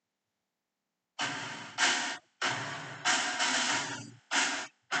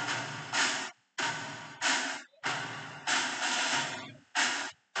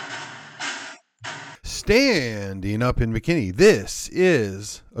Standing up in McKinney. This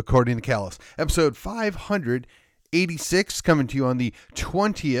is According to Callus, episode 586, coming to you on the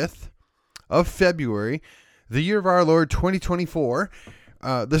 20th of February, the year of our Lord 2024.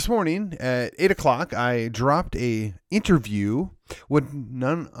 This morning at 8 o'clock, I dropped a interview with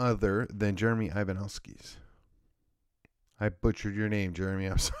none other than Jeremy Ivanowskis. I butchered your name, Jeremy.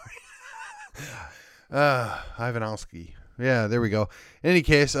 I'm sorry. Ivanowski. Yeah, there we go. In any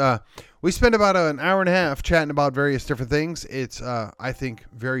case, we spent about an hour and a half chatting about various different things. It's, I think,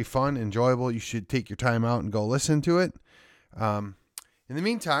 very fun, enjoyable. You should take your time out and go listen to it. In the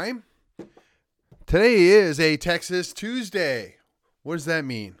meantime, today is a Texas Tuesday. What does that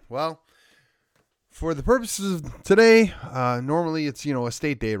mean? Well, for the purposes of today, normally it's, a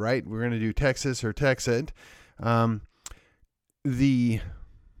state day, right? We're going to do Texas or Texit. The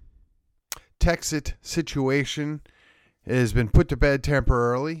Texit situation has been put to bed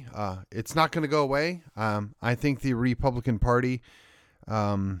temporarily. It's not going to go away. I think the Republican Party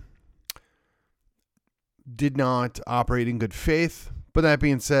did not operate in good faith. But that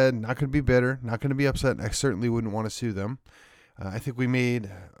being said, not going to be bitter, not going to be upset. I certainly wouldn't want to sue them. I think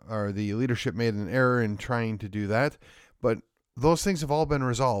the leadership made an error in trying to do that. But those things have all been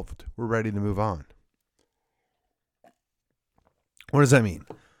resolved. We're ready to move on. What does that mean?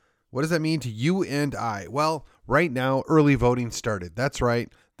 What does that mean to you and I? Well, right now, early voting started. That's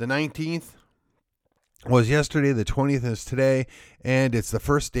right. The 19th was yesterday. The 20th is today. And it's the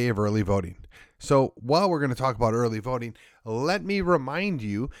first day of early voting. So while we're going to talk about early voting, let me remind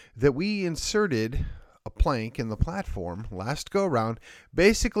you that we inserted a plank in the platform last go around,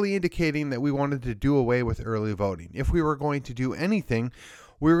 basically indicating that we wanted to do away with early voting. If we were going to do anything,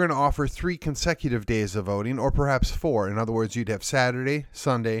 we were going to offer 3 consecutive days of voting, or perhaps 4. In other words, you'd have Saturday,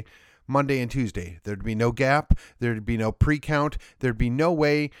 Sunday, Monday, and Tuesday. There'd be no gap. There'd be no pre-count. There'd be no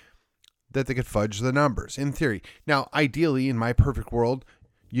way that they could fudge the numbers, in theory. Now, ideally, in my perfect world,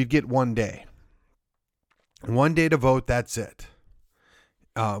 you'd get 1 day. 1 day to vote, that's it.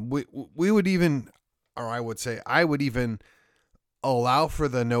 We would even, or I would even allow for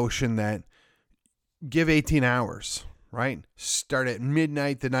the notion that give 18 hours. Right? Start at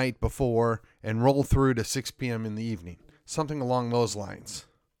midnight the night before and roll through to 6 p.m. in the evening. Something along those lines.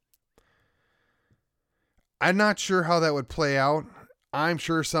 I'm not sure how that would play out. I'm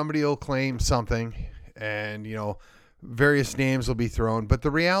sure somebody will claim something and, various names will be thrown. But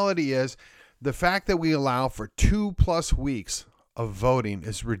the reality is the fact that we allow for 2+ weeks of voting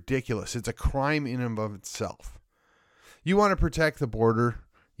is ridiculous. It's a crime in and of itself. You want to protect the border,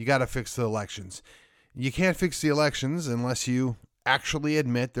 you got to fix the elections. You can't fix the elections unless you actually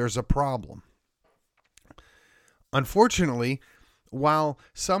admit there's a problem. Unfortunately, while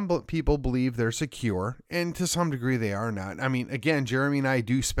some people believe they're secure, and to some degree they are not. I mean, again, Jeremy and I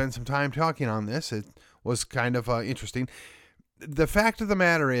do spend some time talking on this. It was kind of interesting. The fact of the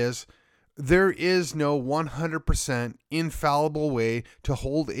matter is, there is no 100% infallible way to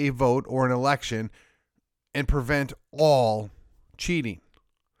hold a vote or an election and prevent all cheating.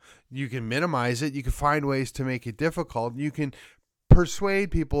 You can minimize it. You can find ways to make it difficult. You can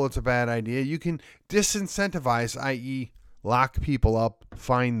persuade people it's a bad idea. You can disincentivize, i.e. lock people up,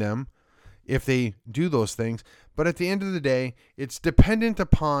 fine them if they do those things. But at the end of the day, it's dependent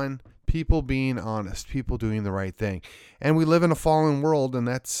upon people being honest, people doing the right thing. And we live in a fallen world, and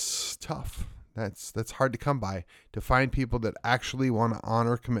that's tough. That's hard to come by, to find people that actually want to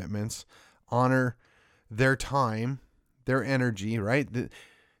honor commitments, honor their time, their energy, right?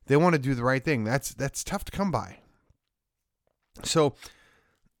 They want to do the right thing. That's tough to come by. So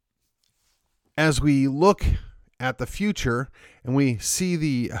as we look at the future and we see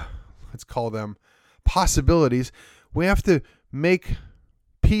the, let's call them possibilities, we have to make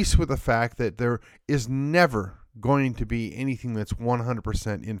peace with the fact that there is never going to be anything that's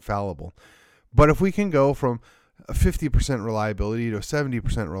 100% infallible. But if we can go from a 50% reliability to a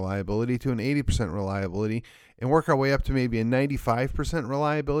 70% reliability to an 80% reliability and work our way up to maybe a 95%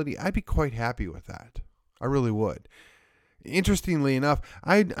 reliability, I'd be quite happy with that. I really would. Interestingly enough,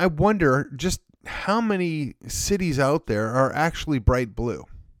 I wonder just how many cities out there are actually bright blue.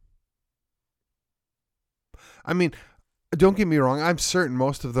 I mean, don't get me wrong, I'm certain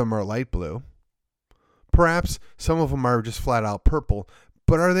most of them are light blue. Perhaps some of them are just flat out purple,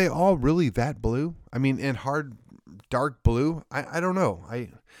 but are they all really that blue? I mean, and hard dark blue? I don't know.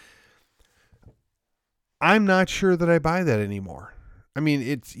 I'm not sure that I buy that anymore. I mean,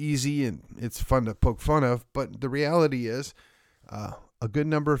 it's easy and it's fun to poke fun of, but the reality is a good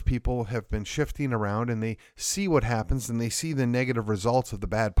number of people have been shifting around and they see what happens and they see the negative results of the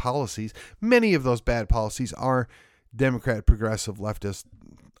bad policies. Many of those bad policies are Democrat, progressive, leftist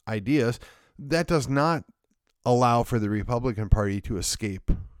ideas, that does not allow for the Republican Party to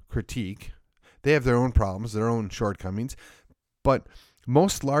escape critique. They have their own problems, their own shortcomings, but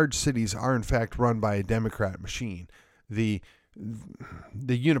most large cities are in fact run by a Democrat machine, the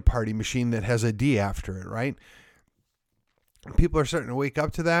uniparty machine that has a D after it, right? People are starting to wake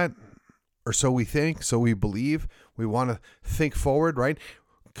up to that, or so we think, so we believe. We want to think forward, right?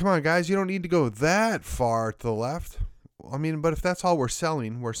 Come on, guys, you don't need to go that far to the left. I mean, but if that's all we're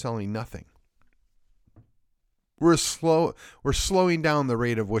selling nothing. We're slowing down the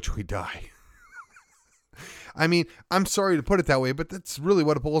rate of which we die. I mean, I'm sorry to put it that way, but that's really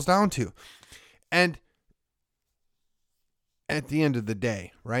what it boils down to. And at the end of the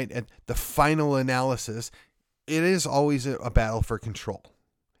day, right, at the final analysis, it is always a battle for control.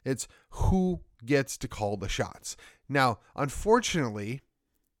 It's who gets to call the shots. Now, unfortunately,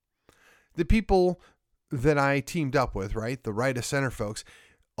 the people that I teamed up with, right, the right of center folks,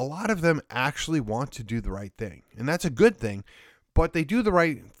 a lot of them actually want to do the right thing. And that's a good thing, but they do the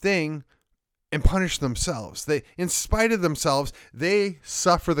right thing and punish themselves. They, in spite of themselves, they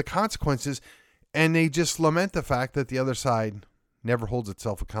suffer the consequences, and they just lament the fact that the other side never holds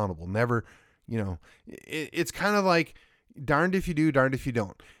itself accountable. Never, it's kind of like darned if you do, darned if you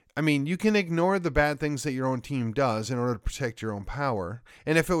don't. I mean, you can ignore the bad things that your own team does in order to protect your own power.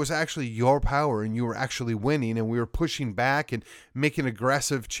 And if it was actually your power and you were actually winning and we were pushing back and making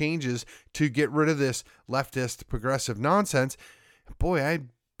aggressive changes to get rid of this leftist progressive nonsense, boy, I'd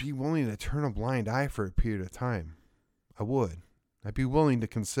be willing to turn a blind eye for a period of time. I would. I'd be willing to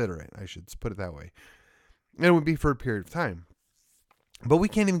consider it. I should put it that way. And it would be for a period of time. But we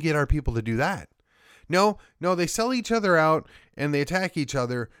can't even get our people to do that. No, they sell each other out and they attack each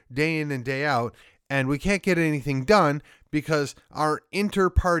other day in and day out, and we can't get anything done because our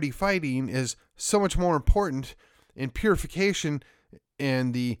inter-party fighting is so much more important in purification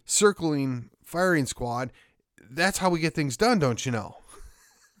and the circling firing squad. That's how we get things done, don't you know?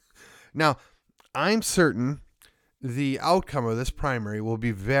 Now, I'm certain the outcome of this primary will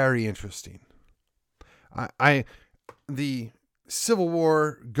be very interesting. The civil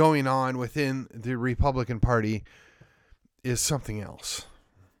war going on within the Republican Party is something else.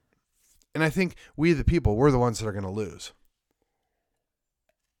 And I think we, the people, we're the ones that are going to lose.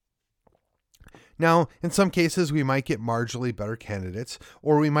 Now, in some cases, we might get marginally better candidates,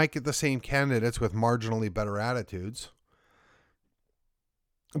 or we might get the same candidates with marginally better attitudes.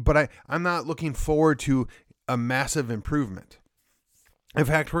 But I'm not looking forward to a massive improvement. In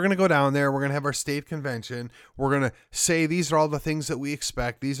fact, we're going to go down there. We're going to have our state convention. We're going to say these are all the things that we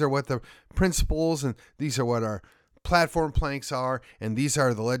expect. These are what the principles and these are what our platform planks are. And these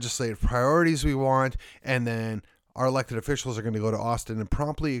are the legislative priorities we want. And then our elected officials are going to go to Austin and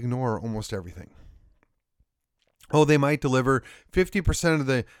promptly ignore almost everything. Oh, they might deliver 50% of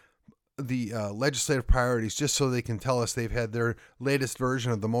the legislative priorities just so they can tell us they've had their latest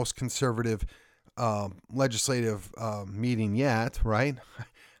version of the most conservative legislative meeting yet, right? I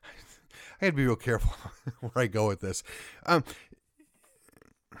had to be real careful where I go with this.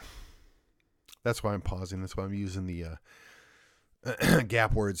 That's why I'm pausing. That's why I'm using the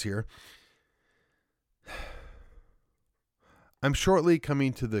gap words here. I'm shortly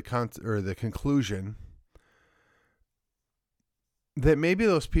coming to the conclusion that maybe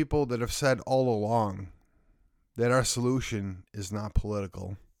those people that have said all along that our solution is not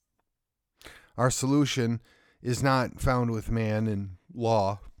political, our solution is not found with man and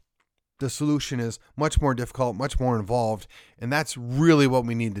law. The solution is much more difficult, much more involved, and that's really what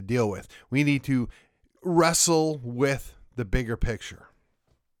we need to deal with. We need to wrestle with the bigger picture.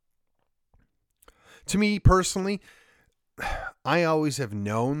 To me personally, I always have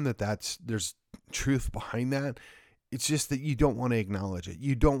known that there's truth behind that. It's just that you don't want to acknowledge it.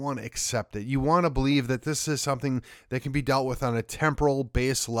 You don't want to accept it. You want to believe that this is something that can be dealt with on a temporal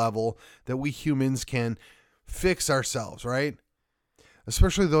base level, that we humans can fix ourselves, right?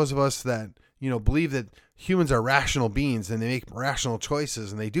 Especially those of us that, believe that humans are rational beings and they make rational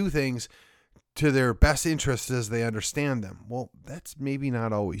choices and they do things to their best interests as they understand them. Well, that's maybe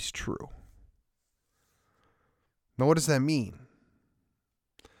not always true. Now, what does that mean?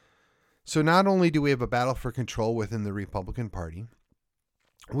 So not only do we have a battle for control within the Republican Party,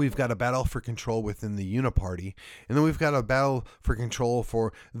 we've got a battle for control within the Uniparty, and then we've got a battle for control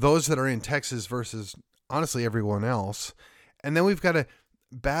for those that are in Texas versus, honestly, everyone else. And then we've got a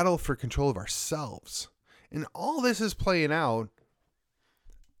battle for control of ourselves. And all this is playing out,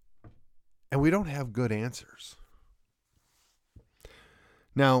 and we don't have good answers.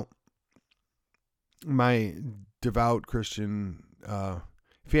 Now, my devout Christian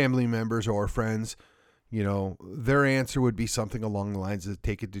family members or friends, their answer would be something along the lines of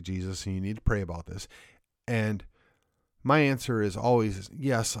take it to Jesus and you need to pray about this. And my answer is always,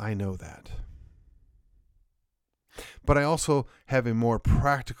 yes, I know that. But I also have a more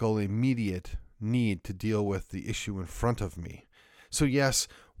practical, immediate need to deal with the issue in front of me. So yes,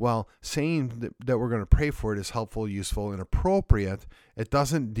 while saying that we're going to pray for it is helpful, useful, and appropriate, it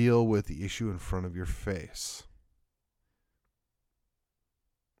doesn't deal with the issue in front of your face.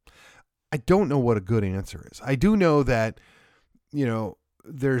 I don't know what a good answer is. I do know that,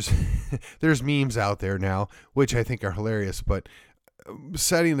 there's there's memes out there now, which I think are hilarious, but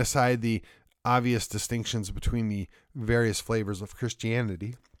setting aside the obvious distinctions between the various flavors of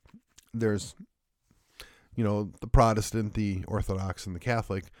Christianity, there's, the Protestant, the Orthodox, and the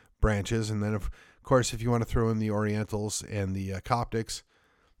Catholic branches. And then, of course, if you want to throw in the Orientals and the Coptics.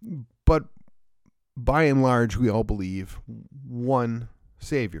 But by and large, we all believe one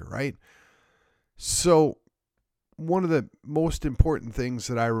Savior, right? So one of the most important things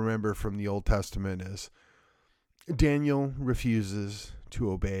that I remember from the Old Testament is Daniel refuses to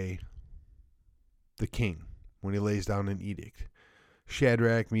obey the king when he lays down an edict.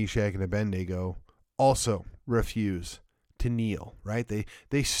 Shadrach, Meshach, and Abednego also refuse to kneel, right?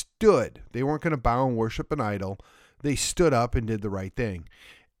 They stood. They weren't going to bow and worship an idol. They stood up and did the right thing.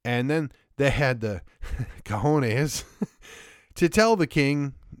 And then they had the cojones to tell the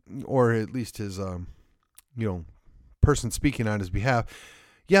king, or at least his, person speaking on his behalf,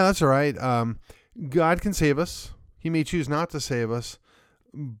 yeah, that's all right. God can save us. He may choose not to save us,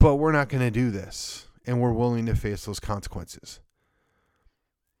 but we're not going to do this. And we're willing to face those consequences.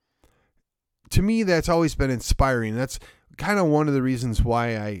 To me, that's always been inspiring. That's kind of one of the reasons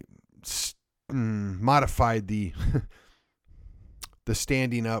why I modified the the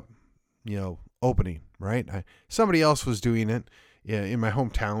standing up, opening, right? Somebody else was doing it in my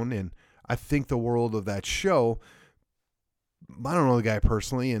hometown, and I think the world of that show. I don't know the guy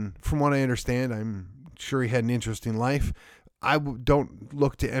personally, and from what I understand, I'm sure he had an interesting life. I don't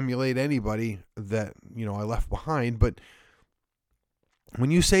look to emulate anybody that, I left behind, but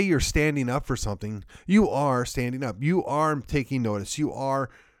when you say you're standing up for something, you are standing up. You are taking notice. You are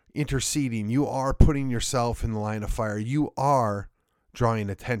interceding. You are putting yourself in the line of fire. You are drawing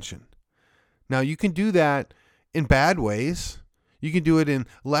attention. Now, you can do that in bad ways. You can do it in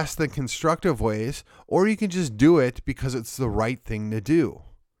less than constructive ways, or you can just do it because it's the right thing to do.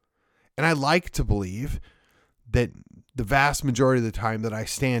 And I like to believe that the vast majority of the time that I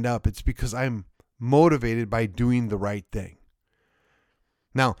stand up, it's because I'm motivated by doing the right thing.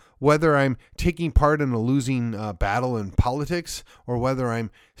 Now, whether I'm taking part in a losing battle in politics, or whether I'm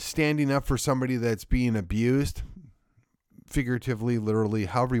standing up for somebody that's being abused, figuratively, literally,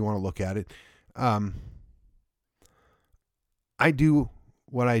 however you want to look at it, I do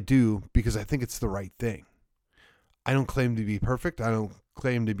what I do because I think it's the right thing. I don't claim to be perfect. I don't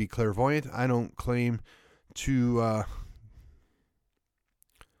claim to be clairvoyant. I don't claim to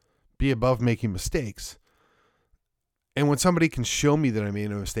be above making mistakes. And when somebody can show me that I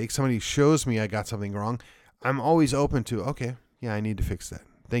made a mistake, somebody shows me I got something wrong, I'm always open to, okay, yeah, I need to fix that.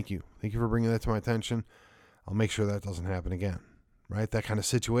 Thank you. Thank you for bringing that to my attention. I'll make sure that doesn't happen again, right? That kind of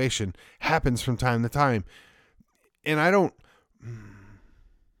situation happens from time to time. And I don't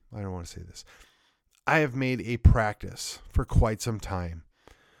want to say this. I have made a practice for quite some time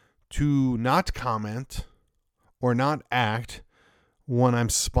to not comment or not act when I'm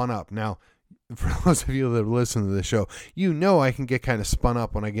spun up. Now, for those of you that listen to the show, I can get kind of spun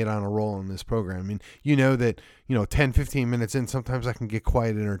up when I get on a roll in this program. I mean, that, 10, 15 minutes in, sometimes I can get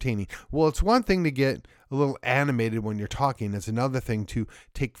quite entertaining. Well, it's one thing to get a little animated when you're talking. It's another thing to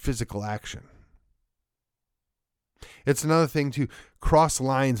take physical action. It's another thing to cross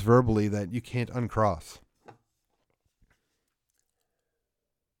lines verbally that you can't uncross.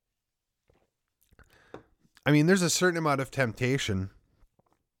 I mean, there's a certain amount of temptation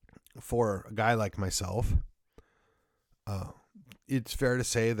for a guy like myself. It's fair to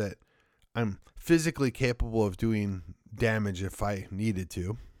say that I'm physically capable of doing damage if I needed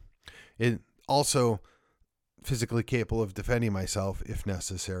to. It also physically capable of defending myself if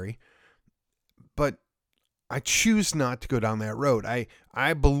necessary. But I choose not to go down that road.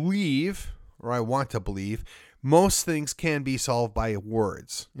 I believe, or I want to believe, most things can be solved by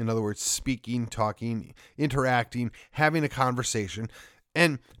words. In other words, speaking, talking, interacting, having a conversation.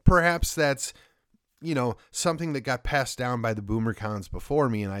 And perhaps that's, something that got passed down by the boomer cons before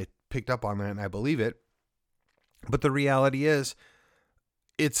me, and I picked up on that and I believe it. But the reality is,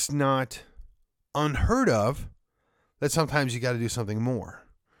 it's not unheard of that sometimes you got to do something more.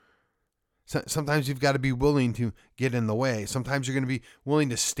 Sometimes you've got to be willing to get in the way. Sometimes you're going to be willing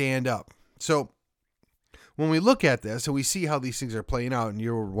to stand up. So when we look at this and we see how these things are playing out, and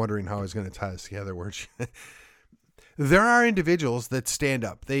you're wondering how I was going to tie this together, weren't you? There are individuals that stand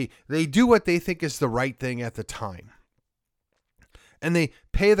up. They do what they think is the right thing at the time. And they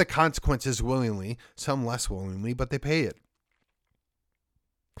pay the consequences willingly, some less willingly, but they pay it.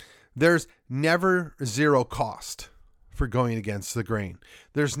 There's never zero cost for going against the grain.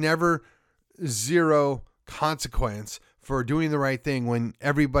 There's never zero consequence for doing the right thing when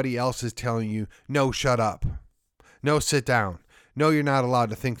everybody else is telling you, no, shut up. No, sit down. No, you're not allowed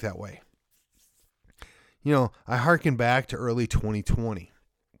to think that way. You know, I hearken back to early 2020.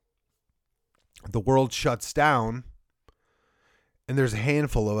 The world shuts down, and there's a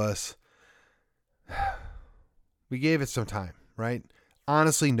handful of us. We gave it some time, right?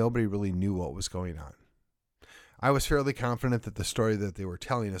 Honestly, nobody really knew what was going on. I was fairly confident that the story that they were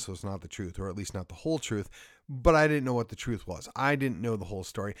telling us was not the truth, or at least not the whole truth, but I didn't know what the truth was. I didn't know the whole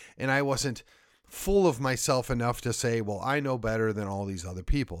story, and I wasn't full of myself enough to say, well, I know better than all these other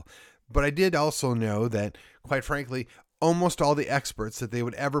people. But I did also know that, quite frankly, almost all the experts that they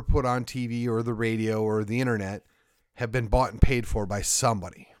would ever put on TV or the radio or the internet have been bought and paid for by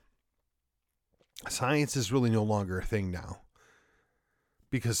somebody. Science is really no longer a thing now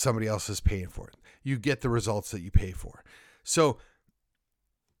because somebody else is paying for it. You get the results that you pay for. So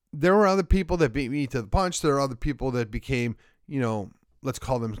there were other people that beat me to the punch. There are other people that became, let's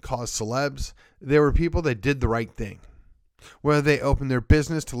call them cause celebs. There were people that did the right thing. Whether they opened their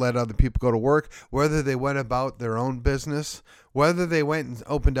business to let other people go to work, whether they went about their own business, whether they went and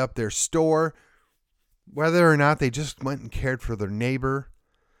opened up their store, whether or not they just went and cared for their neighbor.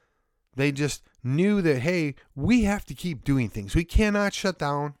 They just knew that, hey, we have to keep doing things. We cannot shut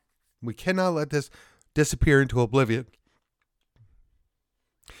down. We cannot let this disappear into oblivion.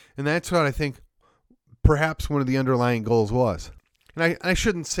 And that's what I think perhaps one of the underlying goals was. And I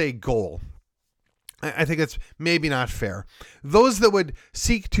shouldn't say goal. I think it's maybe not fair. Those that would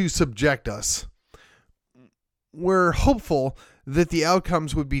seek to subject us were hopeful that the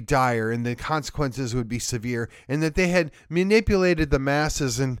outcomes would be dire and the consequences would be severe, and that they had manipulated the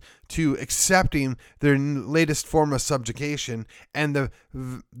masses into accepting their latest form of subjugation, and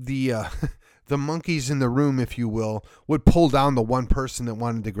the monkeys in the room, if you will, would pull down the one person that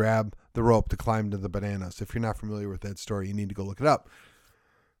wanted to grab the rope to climb to the bananas. If you're not familiar with that story, you need to go look it up.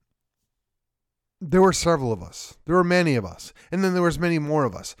 There were several of us. There were many of us. And then there was many more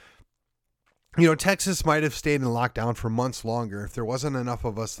of us. Texas might have stayed in lockdown for months longer if there wasn't enough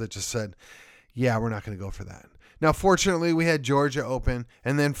of us that just said, yeah, we're not going to go for that. Now, fortunately, we had Georgia open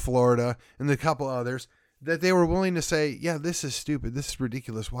and then Florida and a couple others that they were willing to say, yeah, this is stupid. This is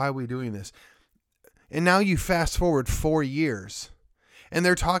ridiculous. Why are we doing this? And now you fast forward 4 years and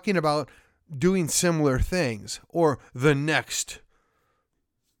they're talking about doing similar things or the next,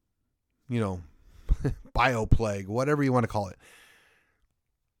 bioplague, whatever you want to call it.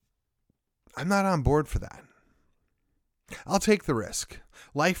 I'm not on board for that. I'll take the risk.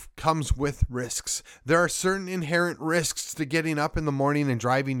 Life comes with risks. There are certain inherent risks to getting up in the morning and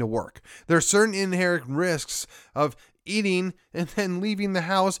driving to work. There are certain inherent risks of eating and then leaving the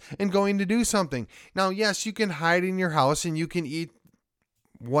house and going to do something. Now, yes, you can hide in your house and you can eat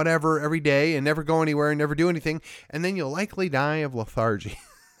whatever every day and never go anywhere and never do anything, and then you'll likely die of lethargy.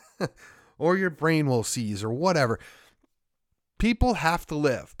 Or your brain will seize or whatever. People have to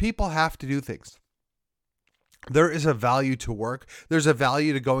live. People have to do things. There is a value to work. There's a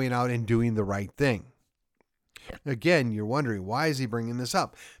value to going out and doing the right thing. Again, you're wondering, why is he bringing this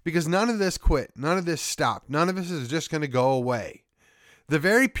up? Because none of this quit. None of this stopped. None of this is just going to go away. The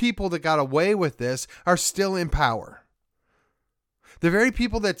very people that got away with this are still in power. The very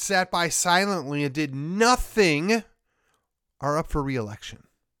people that sat by silently and did nothing are up for re-election.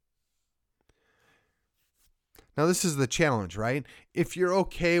 Now, this is the challenge, right? If you're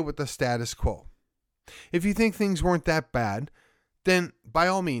okay with the status quo, if you think things weren't that bad, then by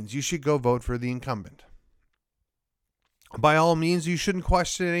all means, you should go vote for the incumbent. By all means, you shouldn't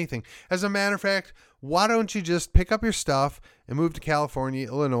question anything. As a matter of fact, why don't you just pick up your stuff and move to California,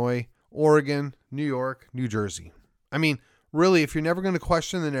 Illinois, Oregon, New York, New Jersey? I mean, really, if you're never going to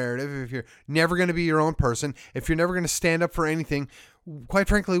question the narrative, if you're never going to be your own person, if you're never going to stand up for anything, quite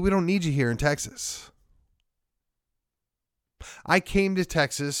frankly, we don't need you here in Texas. I came to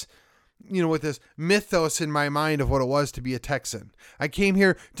Texas, with this mythos in my mind of what it was to be a Texan. I came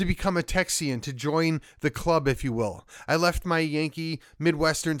here to become a Texian, to join the club, if you will. I left my Yankee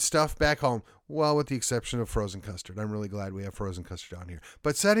Midwestern stuff back home. Well, with the exception of frozen custard. I'm really glad we have frozen custard down here.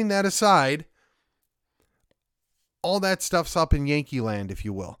 But setting that aside, All that stuff's up in Yankee land, if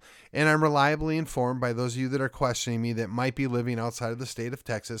you will. And I'm reliably informed by those of you that are questioning me that might be living outside of the state of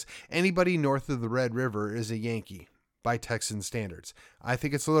Texas. Anybody north of the Red River is a Yankee by Texan standards. I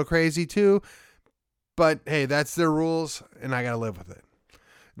think it's a little crazy too, but hey, that's their rules and I got to live with it.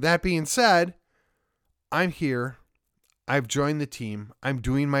 That being said, I'm here. I've joined the team. I'm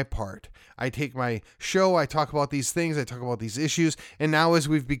doing my part. I take my show. I talk about these things. I talk about these issues. And now as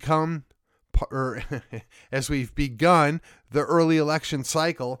we've begun the early election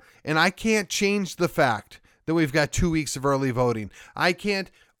cycle, and I can't change the fact that we've got 2 weeks of early voting. I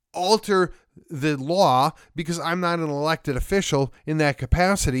can't alter the law because I'm not an elected official in that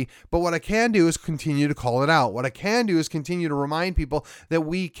capacity. But what I can do is continue to call it out. What I can do is continue to remind people that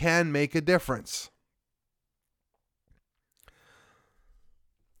we can make a difference.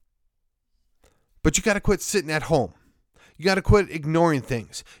 But you got to quit sitting at home. You got to quit ignoring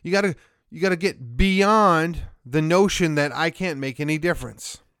things. You got to get beyond the notion that I can't make any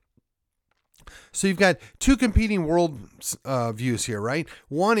difference. So you've got two competing world views here, right?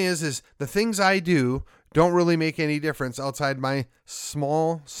 One is the things I do don't really make any difference outside my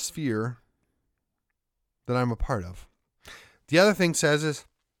small sphere that I'm a part of. The other thing says is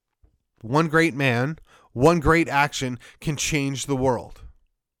one great man, one great action can change the world.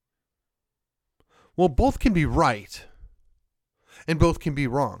 Well, both can be right and both can be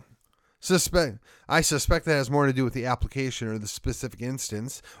wrong. I suspect that has more to do with the application or the specific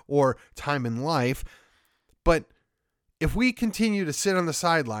instance or time in life. But if we continue to sit on the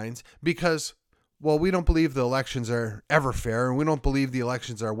sidelines because, well, we don't believe the elections are ever fair and we don't believe the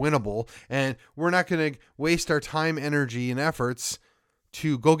elections are winnable and we're not going to waste our time, energy, and efforts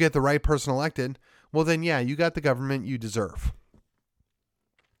to go get the right person elected, well, then, yeah, you got the government you deserve.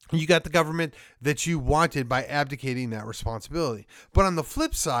 You got the government that you wanted by abdicating that responsibility. But on the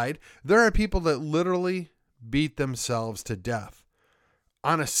flip side, there are people that literally beat themselves to death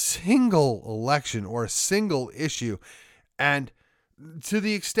on a single election or a single issue. And to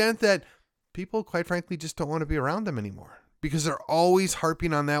the extent that people, quite frankly, just don't want to be around them anymore because they're always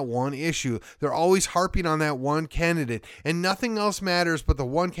harping on that one issue. They're always harping on that one candidate and nothing else matters but the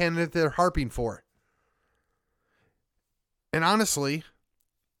one candidate they're harping for. And honestly,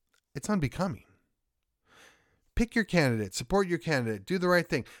 it's unbecoming. Pick your candidate, support your candidate, do the right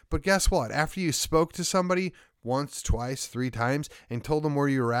thing. But guess what? After you spoke to somebody once, twice, 3 times and told them where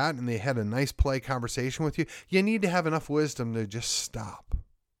you were at and they had a nice polite conversation with you, you need to have enough wisdom to just stop.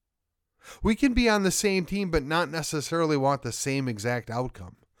 We can be on the same team but not necessarily want the same exact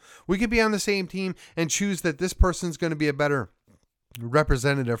outcome. We can be on the same team and choose that this person's going to be a better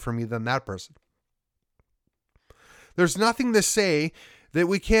representative for me than that person. There's nothing to say that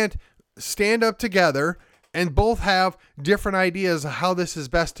we can't stand up together and both have different ideas of how this is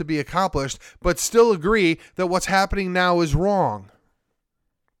best to be accomplished, but still agree that what's happening now is wrong.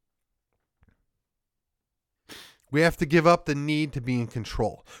 We have to give up the need to be in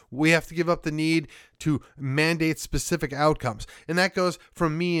control. We have to give up the need to mandate specific outcomes. And that goes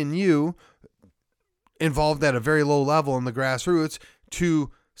from me and you involved at a very low level in the grassroots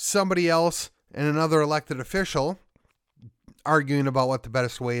to somebody else and another elected official arguing about what the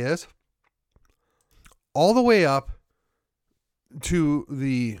best way is, all the way up to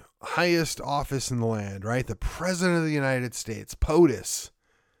the highest office in the land, right? The President of the United States, POTUS.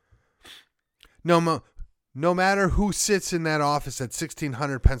 No matter who sits in that office at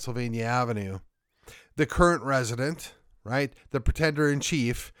 1600 Pennsylvania Avenue, the current resident, right? The pretender in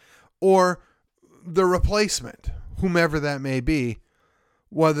chief, or the replacement, whomever that may be,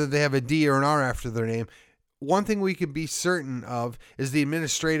 whether they have a D or an R after their name, one thing we can be certain of is the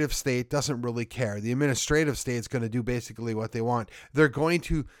administrative state doesn't really care. The administrative state is going to do basically what they want. They're going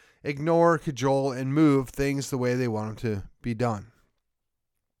to ignore, cajole, and move things the way they want them to be done.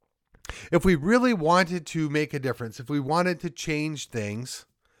 If we really wanted to make a difference, if we wanted to change things,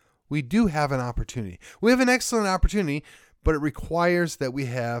 we do have an opportunity. We have an excellent opportunity, but it requires that we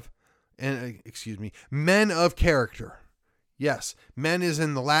have, men of character. Yes, men is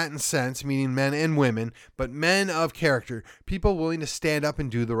in the Latin sense, meaning men and women, but men of character, people willing to stand up and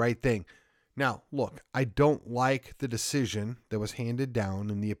do the right thing. Now, look, I don't like the decision that was handed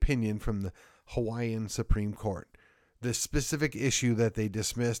down in the opinion from the Hawaiian Supreme Court. The specific issue that they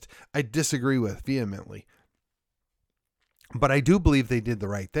dismissed, I disagree with vehemently. But I do believe they did the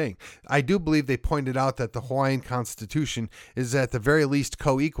right thing. I do believe they pointed out that the Hawaiian Constitution is at the very least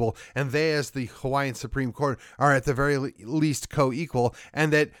co-equal, and they, as the Hawaiian Supreme Court, are at the very least co-equal,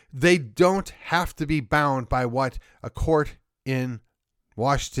 and that they don't have to be bound by what a court in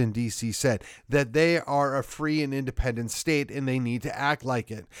Washington, D.C. said that they are a free and independent state and they need to act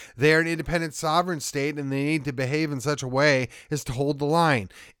like it. They are an independent sovereign state and they need to behave in such a way as to hold the line.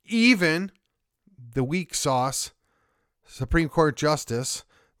 Even the weak sauce Supreme Court Justice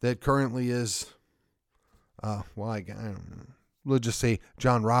that currently is, we'll just say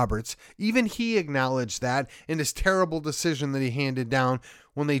John Roberts, even he acknowledged that in his terrible decision that he handed down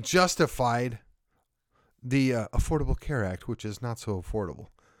when they justified the Affordable Care Act, which is not so affordable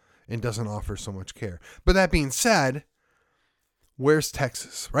and doesn't offer so much care. But that being said, where's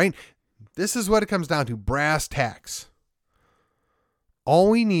Texas, right? This is what it comes down to, brass tacks.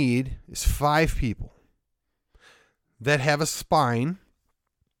 All we need is 5 people that have a spine,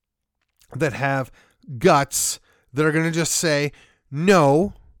 that have guts, that are going to just say,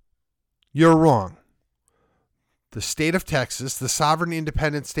 no, you're wrong. The state of Texas, the sovereign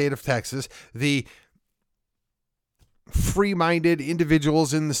independent state of Texas, the free-minded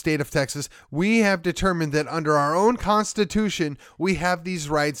individuals in the state of Texas, we have determined that under our own constitution, we have these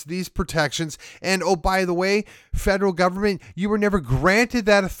rights, these protections. And oh, by the way, federal government, you were never granted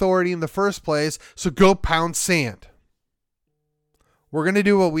that authority in the first place, so go pound sand. We're going to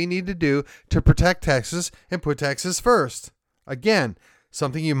do what we need to do to protect Texas and put Texas first. Again,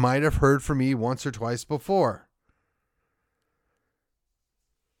 something you might have heard from me once or twice before.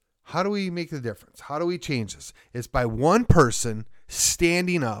 How do we make the difference? How do we change this? It's by one person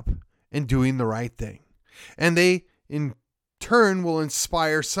standing up and doing the right thing. And they, in turn, will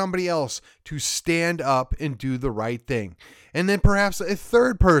inspire somebody else to stand up and do the right thing. And then perhaps a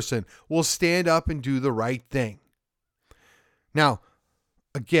third person will stand up and do the right thing. Now,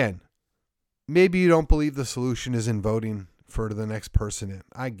 again, maybe you don't believe the solution is in voting for the next person in.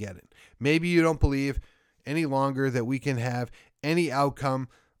 I get it. Maybe you don't believe any longer that we can have any outcome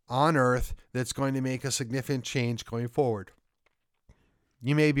on earth that's going to make a significant change going forward.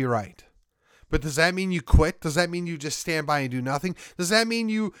 You may be right. But does that mean you quit? Does that mean you just stand by and do nothing? Does that mean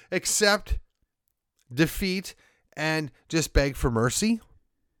you accept defeat and just beg for mercy?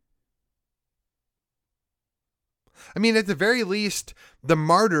 I mean, at the very least, the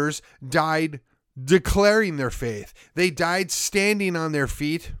martyrs died declaring their faith. They died standing on their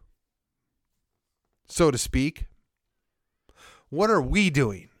feet, so to speak. What are we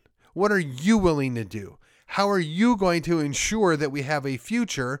doing? What are you willing to do? How are you going to ensure that we have a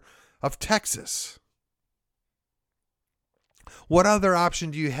future of Texas? What other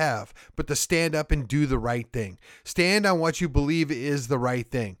option do you have but to stand up and do the right thing? Stand on what you believe is the right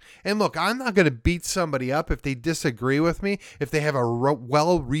thing. And look, I'm not going to beat somebody up if they disagree with me, if they have a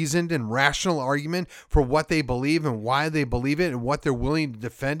well-reasoned and rational argument for what they believe and why they believe it and what they're willing to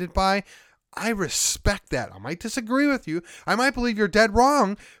defend it by. I respect that. I might disagree with you. I might believe you're dead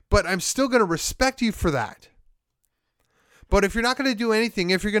wrong, but I'm still going to respect you for that. But if you're not going to do anything,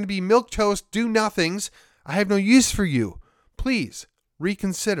 if you're going to be milquetoast, do nothings, I have no use for you. Please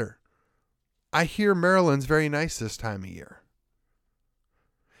reconsider. I hear Maryland's very nice this time of year.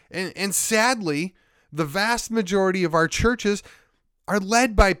 And sadly, the vast majority of our churches are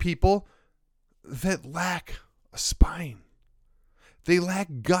led by people that lack a spine. They lack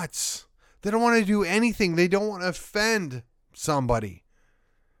guts. They don't want to do anything. They don't want to offend somebody.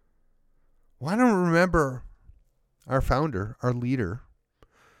 Well, I don't remember our founder, our leader,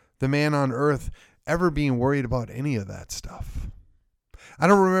 the man on earth, ever being worried about any of that stuff. I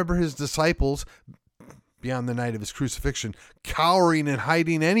don't remember his disciples, beyond the night of his crucifixion, cowering and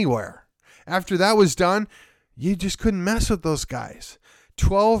hiding anywhere. After that was done, you just couldn't mess with those guys.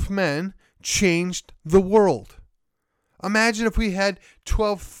 12 men changed the world. Imagine if we had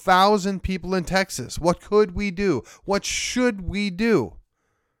 12,000 people in Texas. What could we do? What should we do?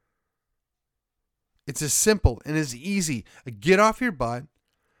 It's as simple and as easy. Get off your butt,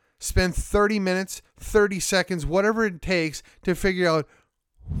 spend 30 minutes, 30 seconds, whatever it takes to figure out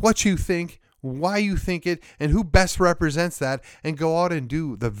what you think, why you think it, and who best represents that, and go out and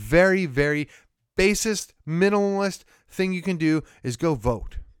do the very, very basest, minimalist thing you can do is go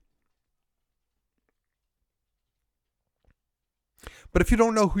vote. But if you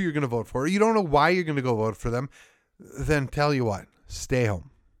don't know who you're going to vote for, or you don't know why you're going to go vote for them, then tell you what, stay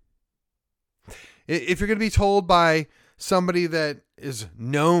home. If you're going to be told by somebody that is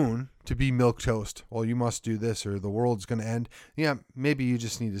known to be milquetoast, well, you must do this or the world's going to end, yeah, maybe you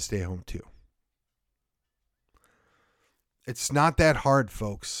just need to stay home too. It's not that hard,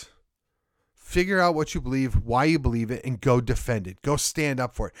 folks. Figure out what you believe, why you believe it, and go defend it. Go stand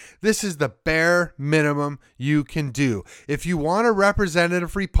up for it. This is the bare minimum you can do. If you want a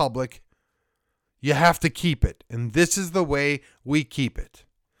representative republic, you have to keep it. And this is the way we keep it.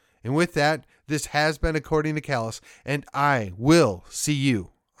 And with that, This has been According to Callus, and I will see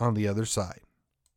you on the other side.